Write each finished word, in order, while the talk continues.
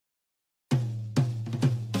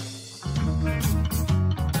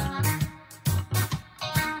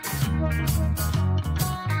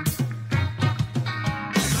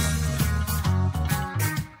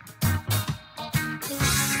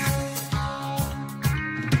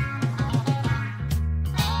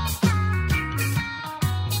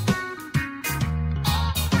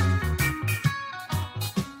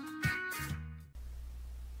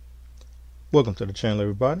Welcome to the channel,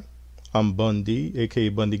 everybody. I'm Bundy, aka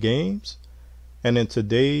Bundy Games, and in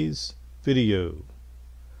today's video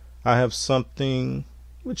I have something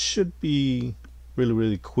which should be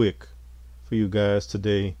really quick for you guys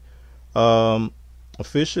today.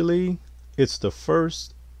 Officially it's the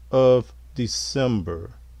 1st of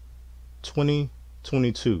December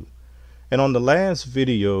 2022, and on the last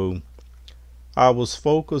video I was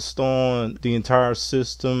focused on the entire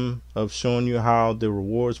system of showing you how the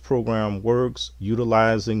rewards program works,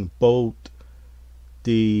 utilizing both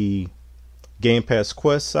the Game Pass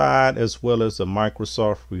Quest side as well as the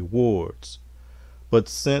Microsoft rewards. But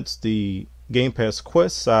since the Game Pass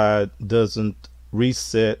Quest side doesn't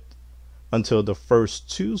reset until the first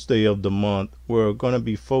Tuesday of the month, we're going to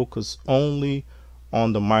be focused only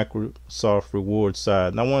on the Microsoft rewards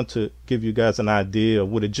side. And I want to give you guys an idea of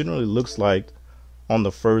what it generally looks like on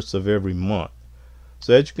the first of every month.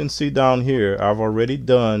 So as you can see down here, I've already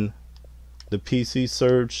done the PC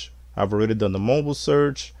search, I've already done the mobile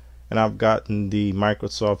search, and I've gotten the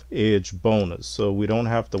Microsoft Edge bonus, so we don't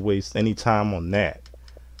have to waste any time on that.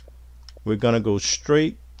 We're gonna go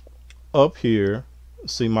straight up here.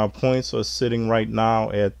 See, my points are sitting right now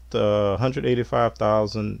at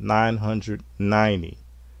 185,990.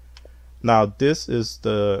 now this is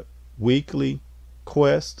the weekly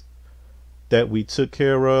quest that we took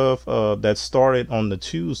care of, that started on the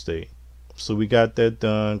Tuesday. So we got that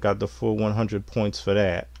done, got the full 100 points for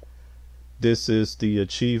that. This is the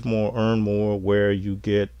achieve more, earn more, where you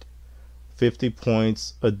get 50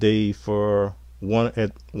 points a day for one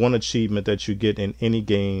achievement that you get in any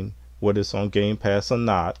game, whether it's on Game Pass or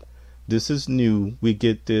not. This is new. We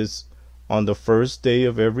get this on the first day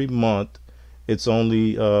of every month. It's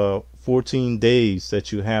only 14 days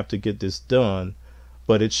that you have to get this done,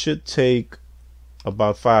 but it should take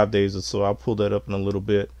about 5 days or so. I'll pull that up in a little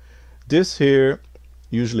bit. This here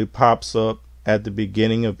usually pops up at the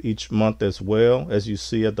beginning of each month as well. As you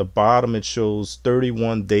see at the bottom, it shows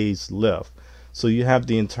 31 days left, so you have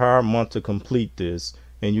the entire month to complete this,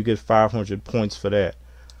 and you get 500 points for that.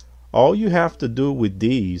 All you have to do with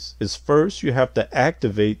these is first you have to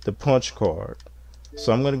activate the punch card.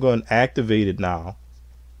 So I'm going to go and activate it now.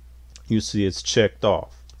 You see it's checked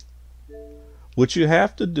off. What you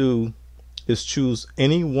have to do is choose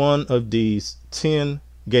any one of these 10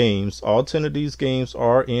 games. All 10 of these games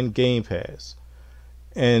are in Game Pass,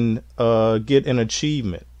 and get an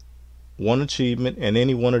achievement, one achievement in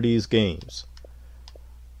any one of these games.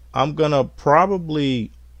 I'm gonna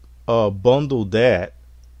probably bundle that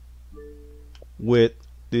with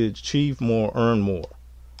the achieve more, earn more.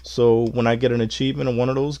 So when I get an achievement in one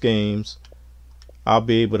of those games, I'll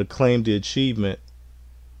be able to claim the achievement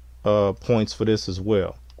points for this as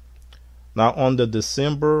well. Now on the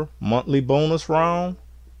December monthly bonus round,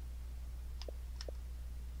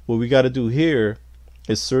 what we got to do here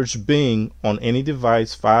is search Bing on any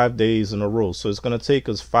device 5 days in a row. So it's going to take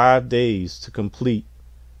us 5 days to complete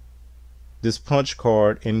this punch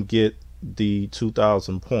card and get the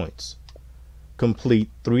 2,000 points. Complete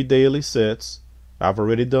 3 daily sets. I've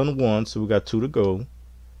already done 1, so we got 2 to go.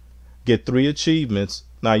 Get 3 achievements.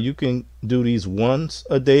 Now you can do these once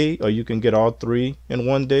a day, or you can get all 3 in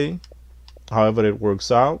one day, however it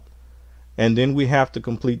works out. And then we have to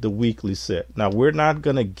complete the weekly set. Now we're not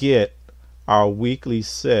going to get our weekly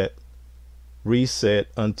set reset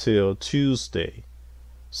until Tuesday,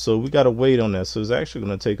 so we got to wait on that. So it's actually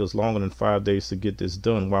going to take us longer than 5 days to get this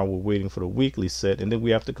done while we're waiting for the weekly set, and then we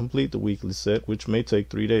have to complete the weekly set, which may take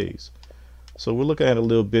 3 days. So we're looking at a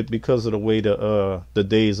little bit because of the way the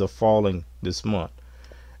days are falling this month.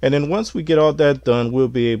 And then once we get all that done, we'll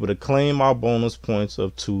be able to claim our bonus points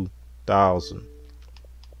of 2,000.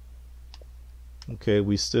 Okay,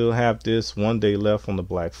 we still have this 1 day left on the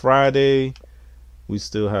Black Friday. We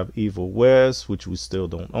still have Evil West, which we still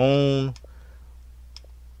don't own.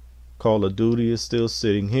 Call of Duty is still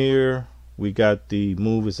sitting here. We got the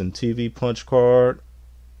movies and TV punch card,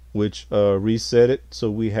 which reset it, so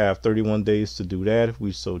we have 31 days to do that if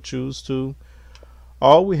we so choose to.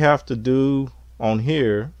 All we have to do on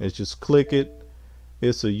here is just click it.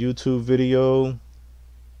 It's a YouTube video.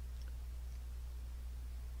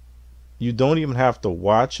 You don't even have to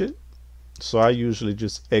watch it, so I usually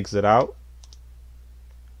just exit out,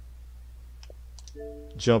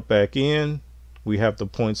 jump back in. We have the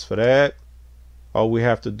points for that. All we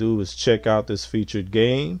have to do is check out this featured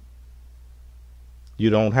game.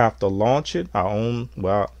 You don't have to launch it.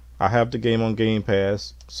 I have the game on Game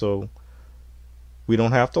Pass, so we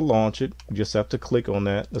don't have to launch it. You just have to click on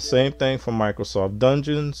that. The same thing for Microsoft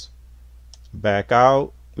Dungeons. Back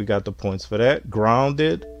out. We got the points for that.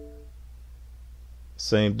 Grounded.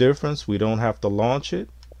 Same difference. We don't have to launch it.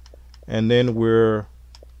 And then we're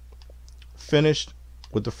finished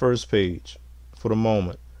with the first page for the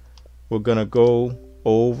moment. We're gonna go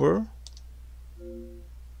over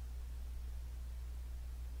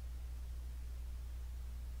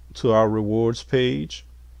to our rewards page.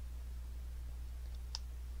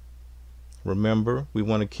 Remember, we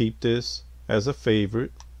want to keep this as a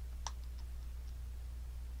favorite.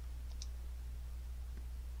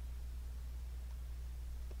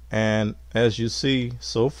 And as you see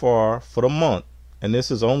so far for the month, and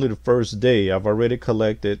this is only the first day, I've already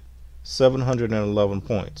collected 711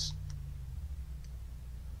 points.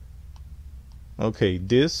 Okay,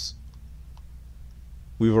 this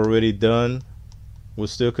we've already done. We're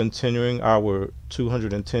still continuing our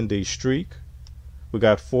 210-day streak. We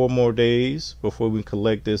got 4 more days before we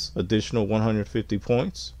collect this additional 150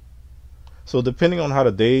 points. So depending on how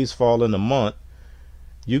the days fall in the month,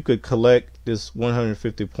 you could collect this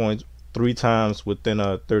 150 points 3 times within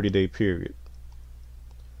a 30-day period.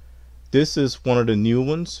 This is one of the new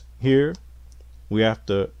ones here. We have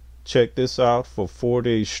to check this out for 4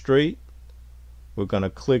 days straight. We're gonna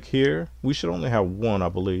click here. We should only have one, I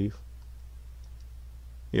believe.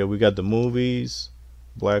 Yeah, we got the movies,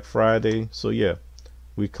 Black Friday. So yeah,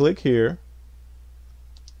 we click here,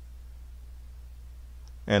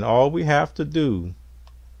 and all we have to do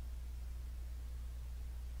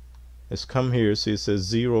is come here. See, it says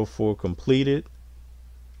 0 for completed.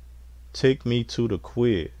 Take me to the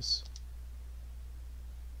quiz.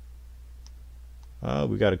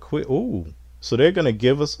 We got to quit. Oh, so they're gonna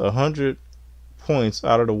give us 100 points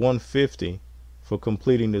out of the 150 for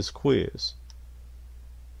completing this quiz.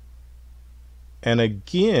 And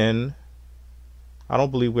again, I don't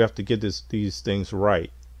believe we have to get these things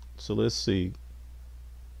right. So let's see.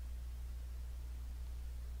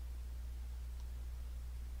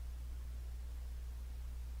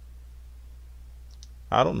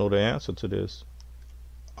 I don't know the answer to this.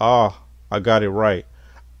 Ah, I got it right.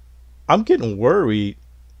 I'm getting worried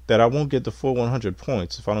that I won't get the full 100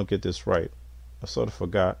 points if I don't get this right. I sort of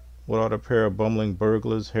forgot. What are the pair of bumbling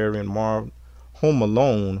burglars, Harry and Marv, home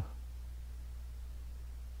alone?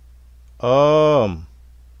 Oh,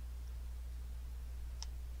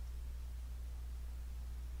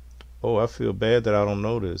 I feel bad that I don't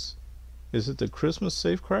know this. Is it the Christmas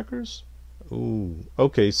Safecrackers? Ooh,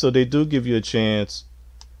 okay, so they do give you a chance.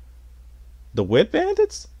 The Wet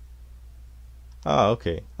Bandits? Ah,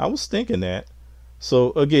 okay. I was thinking that.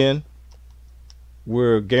 So again,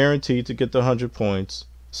 we're guaranteed to get the 100 points.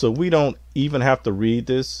 So we don't even have to read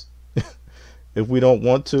this if we don't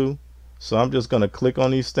want to. So I'm just going to click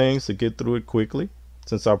on these things to get through it quickly,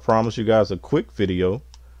 since I promised you guys a quick video.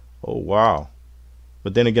 Oh, wow.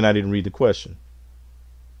 But then again, I didn't read the question.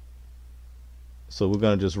 So we're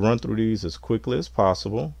going to just run through these as quickly as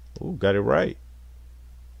possible. Oh, got it right.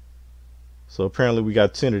 So apparently we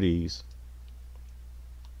got 10 of these.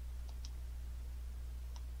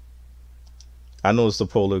 I know it's the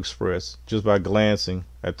Polar Express just by glancing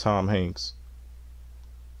at Tom Hanks.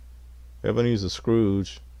 Ebenezer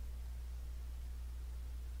Scrooge.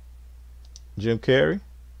 Jim Carrey.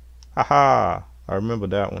 Haha, I remember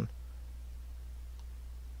that one.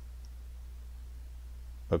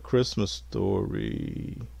 A Christmas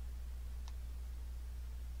Story.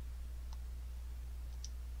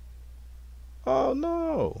 Oh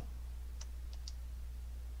no.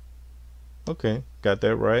 Okay, got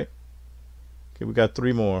that right. Okay, we got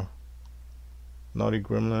 3 more. Naughty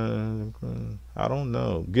Gremlin. I don't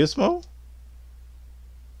know. Gizmo?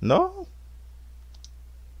 No?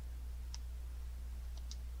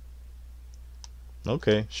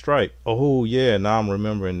 Okay, Stripe. Oh yeah, now I'm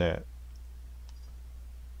remembering that.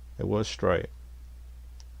 It was Stripe.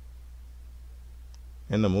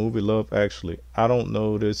 In the movie Love Actually. I don't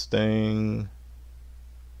know this thing.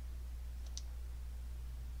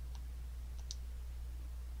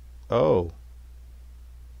 Oh.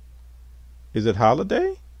 Is it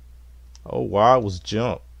Holiday? Oh wow, it was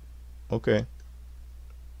Jump. Okay.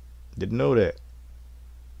 Didn't know that.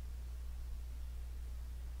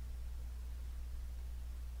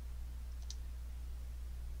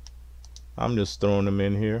 I'm just throwing them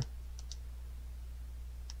in here.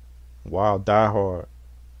 Wow, Die Hard.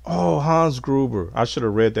 Oh, Hans Gruber. I should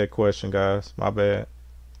have read that question, guys. My bad.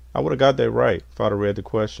 I would have got that right if I'd have read the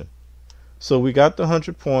question. So we got the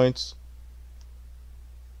 100 points.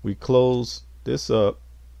 We close this up.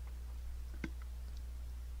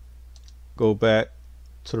 Go back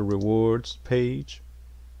to the rewards page.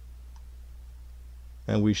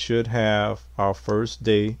 And we should have our first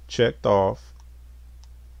day checked off.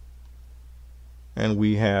 And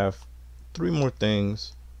we have 3 more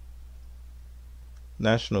things.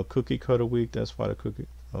 National Cookie Cutter Week. That's why the cookie.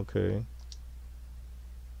 Okay,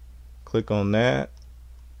 click on that.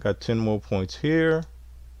 Got 10 more points here.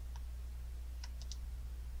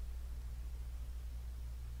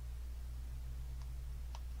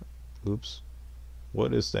 Oops.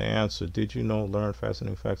 What is the answer? Did you know? Learn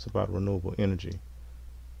fascinating facts about renewable energy.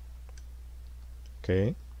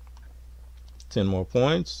 Okay, 10 more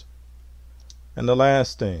points. And the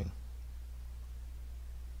last thing,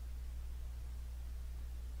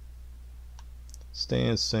 stay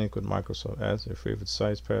in sync with Microsoft. Add their favorite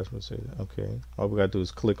sites, passwords. Okay, all we gotta do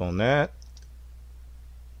is click on that.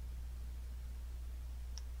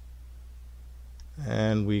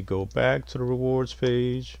 And we go back to the rewards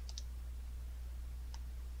page.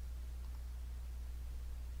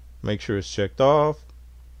 Make sure it's checked off.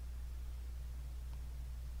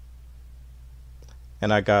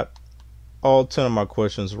 And I got all 10 of my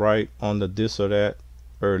questions right on the this or that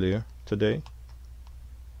earlier today.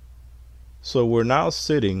 So we're now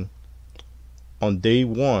sitting on day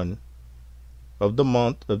 1 of the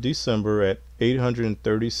month of December at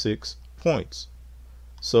 836 points.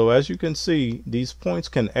 So as you can see, these points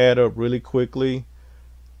can add up really quickly,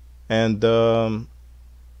 and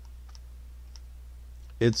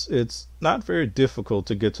it's not very difficult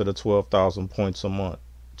to get to the 12,000 points a month.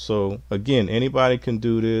 So again, anybody can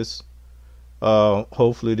do this.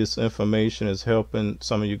 Hopefully this information is helping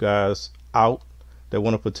some of you guys out that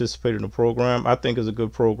want to participate in the program. I think it's a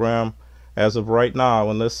good program as of right now,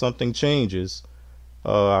 unless something changes.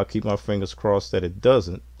 I'll keep my fingers crossed that it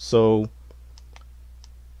doesn't. So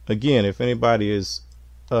again, if anybody is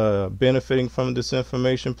benefiting from this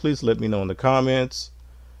information, please let me know in the comments.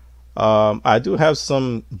 I do have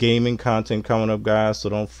some gaming content coming up, guys, so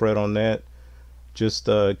don't fret on that. Just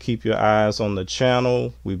keep your eyes on the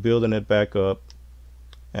channel. We're building it back up,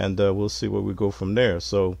 and we'll see where we go from there.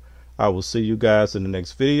 So I will see you guys in the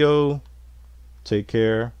next video. Take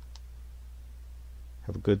care.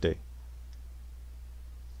 Have a good day.